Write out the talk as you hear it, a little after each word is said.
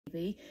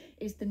Davey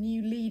is the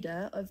new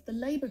leader of the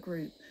Labour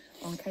group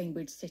on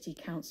Cambridge City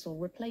Council,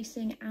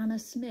 replacing Anna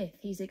Smith.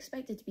 He's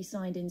expected to be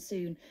signed in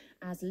soon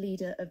as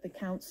leader of the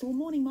council.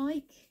 Morning,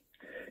 Mike.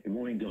 Good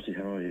morning, Dottie.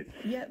 How are you?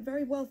 Yeah,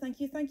 very well, thank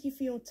you. Thank you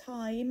for your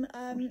time.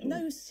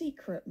 No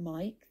secret,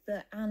 Mike,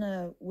 that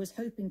Anna was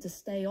hoping to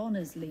stay on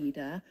as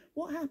leader.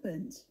 What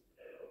happened?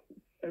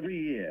 Every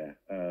year,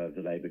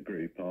 the Labour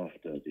group,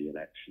 after the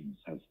elections,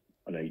 has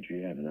an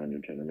AGM, an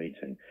annual general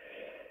meeting.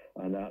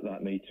 And at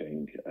that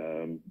meeting,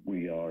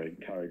 we are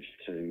encouraged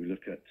to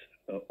look at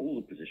all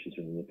the positions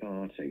within the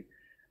party.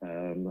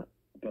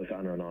 Both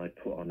Anna and I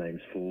put our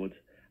names forward.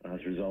 As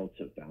a result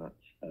of that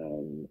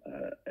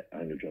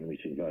annual general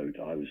meeting vote,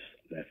 I was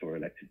therefore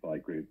elected by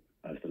group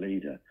as the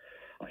leader.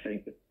 I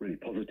think the really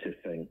positive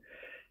thing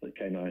that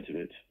came out of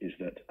it is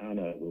that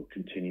Anna will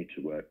continue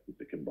to work with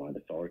the combined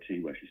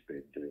authority, where she's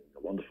been doing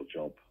a wonderful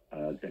job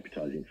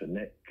deputising for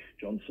Nick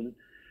Johnson.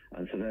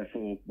 And so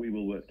therefore we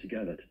will work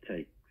together to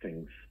take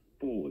things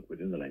forward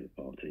within the Labour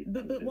Party.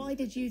 But why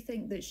did you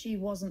think that she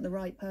wasn't the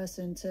right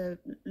person to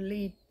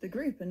lead the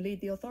group and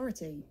lead the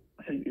authority?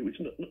 I think it's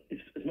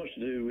as much to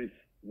do with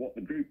what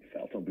the group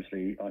felt.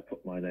 Obviously, I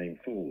put my name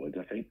forward.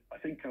 I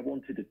think I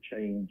wanted a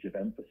change of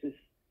emphasis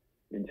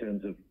in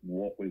terms of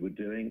what we were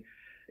doing.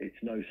 It's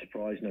no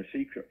surprise, no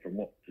secret from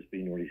what has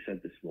been already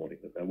said this morning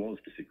that there was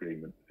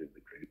disagreement within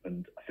the group,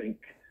 and I think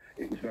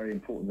it was very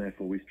important.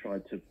 Therefore, we've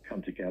tried to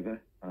come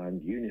together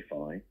and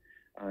unify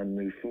and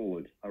move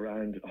forward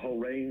around a whole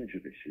range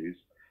of issues,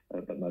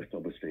 but most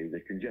obviously the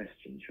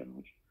congestion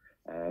charge.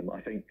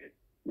 I think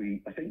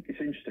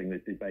it's interesting, the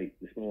debate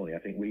this morning. I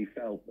think we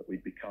felt that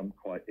we'd become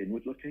quite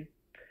inward-looking,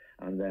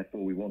 and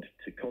therefore we wanted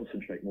to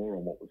concentrate more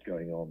on what was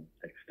going on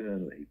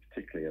externally,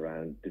 particularly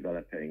around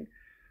developing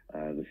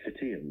the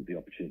city and the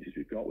opportunities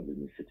we've got within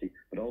the city,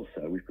 but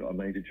also we've got a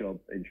major job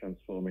in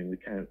transforming the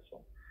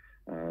council,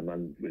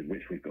 and with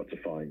which we've got to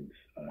find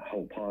a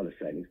whole pile of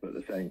savings, but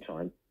at the same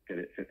time get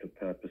it fit for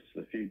purpose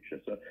for the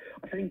future. So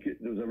I think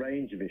there was a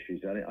range of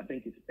issues, and I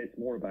think it's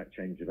more about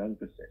change of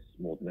emphasis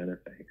more than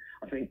anything.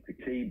 I think the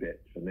key bit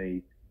for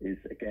me is,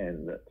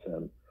 again,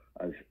 that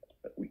as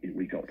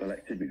we got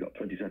elected, we got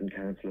 27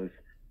 councillors,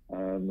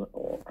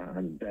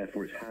 and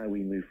therefore it's how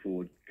we move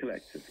forward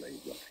collectively.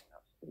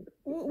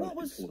 What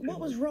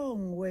was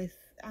wrong with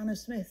Anna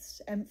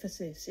Smith's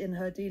emphasis in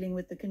her dealing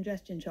with the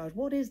congestion charge?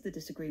 What is the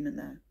disagreement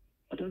there?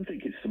 I don't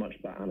think it's so much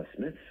about Anna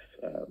Smith's.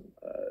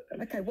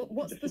 Okay,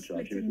 what's the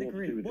split in the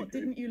group? What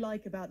didn't you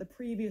like about the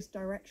previous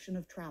direction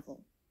of travel?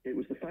 It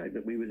was the fact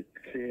that we were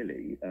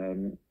clearly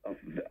of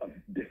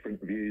different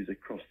views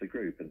across the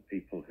group, and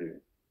people who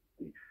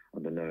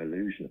under no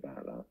illusion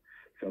about that.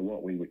 So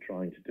what we were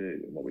trying to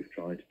do, and what we've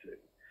tried to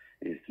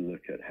do, is to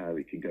look at how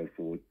we can go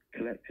forward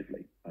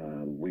collectively.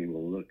 We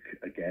will look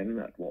again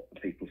at what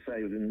people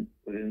say within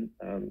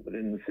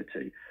the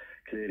city.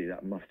 Clearly,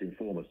 that must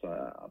inform us.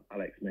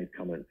 Alex made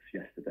comments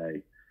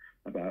yesterday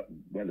about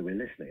whether we're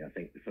listening. I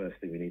think the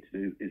first thing we need to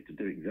do is to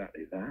do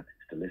exactly that,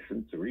 is to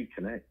listen, to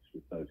reconnect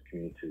with those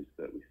communities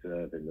that we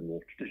serve in the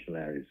more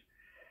traditional areas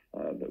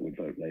that would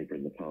vote Labour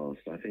in the past.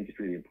 I think it's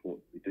really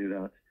important we do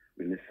that,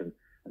 we listen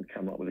and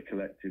come up with a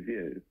collective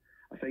view.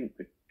 I think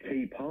the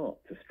key part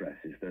to stress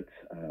is that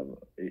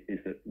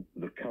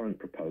the current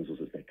proposals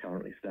as they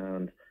currently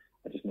stand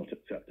are just not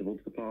acceptable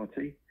to the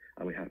party,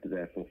 and we have to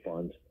therefore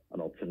find an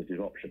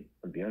alternative option.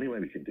 And the only way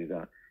we can do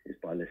that is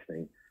by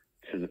listening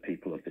to the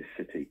people of this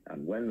city.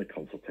 And when the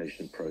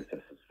consultation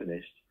process is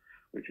finished,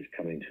 which is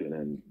coming to an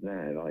end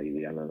now, i.e.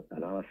 the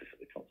analysis of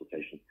the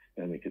consultation,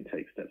 then we can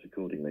take steps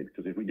accordingly.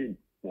 Because if we did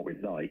what we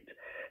liked,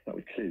 that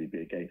would clearly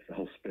be against the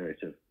whole spirit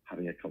of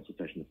having a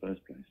consultation in the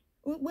first place.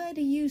 Where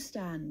do you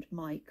stand,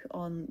 Mike,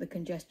 on the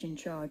congestion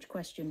charge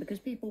question? Because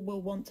people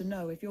will want to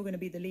know, if you're going to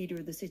be the leader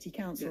of the city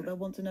council, they'll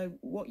want to know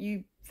what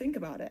you think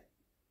about it.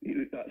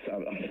 That's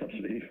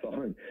absolutely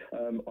fine.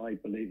 I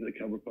believe that the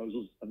current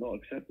proposals are not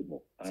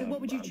acceptable. So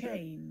what would you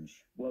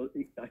change? Well,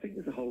 I think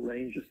there's a whole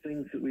range of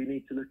things that we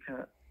need to look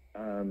at.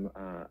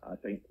 I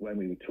think when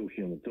we were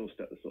talking on the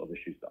doorstep, the sort of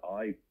issues that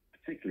I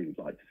particularly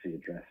would like to see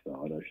addressed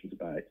are notions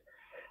about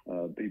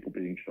people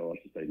being charged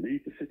as they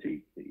leave the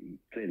city.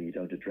 Clearly, you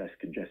don't address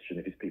congestion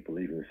if it's people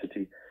leaving the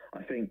city.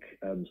 I think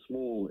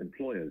small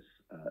employers,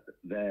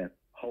 their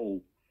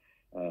whole,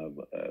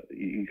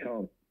 you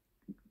can't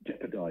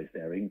jeopardise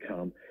their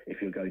income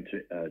if you're going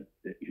to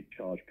you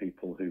charge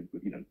people who,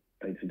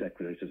 painters and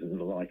decorators and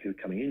the like, who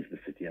are coming into the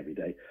city every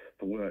day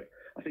for work.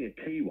 I think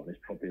a key one is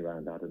probably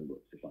around Adam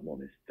Brooks, if I'm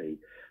honest.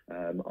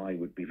 I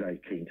would be very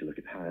keen to look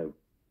at how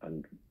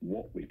and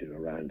what we do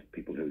around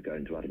people who are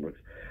going to Adam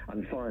Brooks.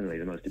 And finally,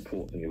 the most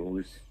important thing of all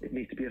is it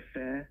needs to be a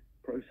fair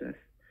process,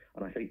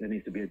 and I think there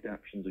needs to be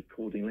adaptations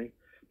accordingly.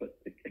 But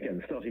again,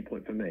 the starting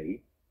point for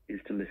me is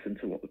to listen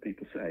to what the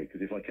people say,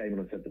 because if I came in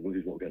and said, well,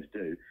 this is what we're going to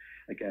do,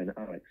 again,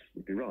 Alex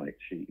would be right.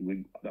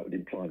 That would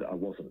imply that I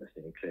wasn't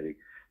listening, and clearly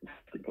the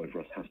starting point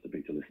for us has to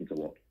be to listen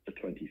to what the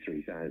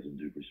 23,000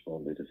 who've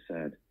responded have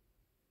said.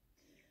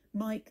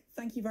 Mike,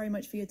 thank you very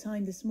much for your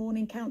time this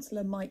morning.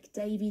 Councillor Mike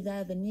Davey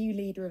there, the new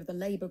leader of the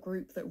Labour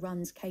group that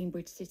runs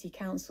Cambridge City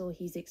Council.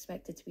 He's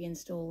expected to be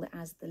installed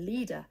as the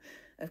leader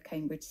of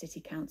Cambridge City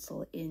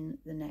Council in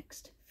the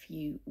next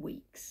few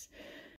weeks.